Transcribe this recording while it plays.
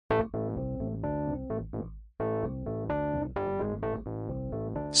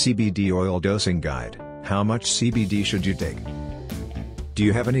CBD Oil Dosing Guide, How much CBD should you take? Do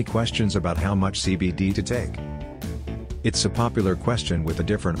you have any questions about how much CBD to take? It's a popular question with a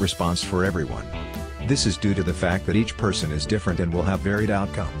different response for everyone. This is due to the fact that each person is different and will have varied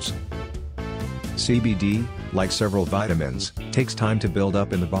outcomes. CBD, like several vitamins, takes time to build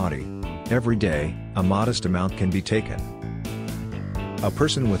up in the body. Every day, a modest amount can be taken. A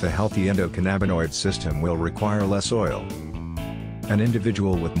person with a healthy endocannabinoid system will require less oil. An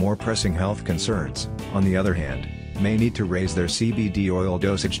individual with more pressing health concerns, on the other hand, may need to raise their CBD oil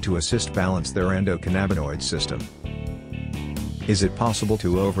dosage to assist balance their endocannabinoid system. Is it possible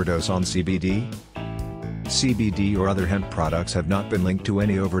to overdose on CBD? CBD or other hemp products have not been linked to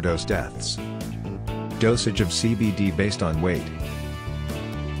any overdose deaths. Dosage of CBD based on weight.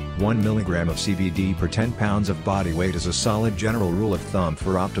 1 milligram of CBD per 10 pounds of body weight is a solid general rule of thumb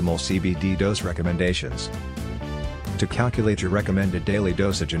for optimal CBD dose recommendations. To calculate your recommended daily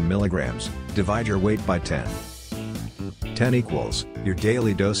dosage in milligrams, divide your weight by 10. 10 equals your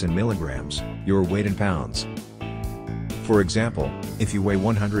daily dose in milligrams, your weight in pounds. For example, if you weigh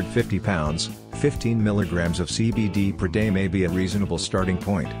 150 pounds, 15 milligrams of CBD per day may be a reasonable starting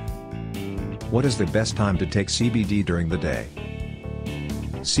point. What is the best time to take CBD during the day?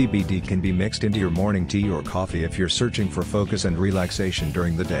 CBD can be mixed into your morning tea or coffee if you're searching for focus and relaxation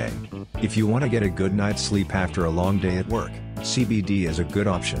during the day. If you want to get a good night's sleep after a long day at work, CBD is a good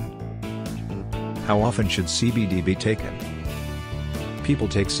option. How often should CBD be taken? People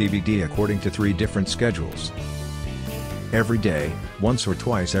take CBD according to 3 different schedules. Every day, once or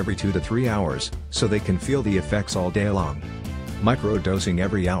twice every 2 to 3 hours, so they can feel the effects all day long. Microdosing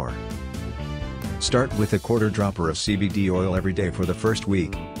every hour. Start with a quarter dropper of CBD oil every day for the first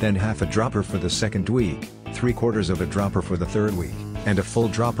week, then half a dropper for the second week, 3/4 of a dropper for the third week, and a full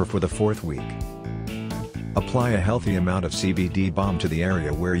dropper for the fourth week. Apply a healthy amount of CBD balm to the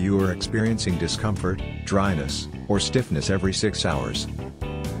area where you are experiencing discomfort, dryness, or stiffness every 6 hours.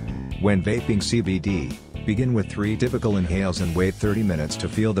 When vaping CBD, begin with 3 typical inhales and wait 30 minutes to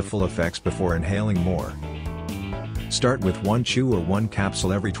feel the full effects before inhaling more. Start with 1 chew or 1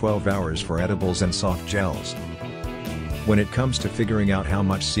 capsule every 12 hours for edibles and soft gels. When it comes to figuring out how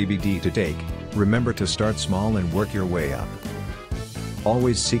much CBD to take, remember to start small and work your way up.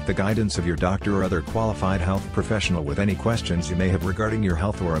 Always seek the guidance of your doctor or other qualified health professional with any questions you may have regarding your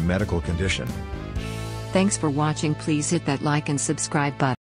health or a medical condition. Thanks for watching. Please hit that like and subscribe button.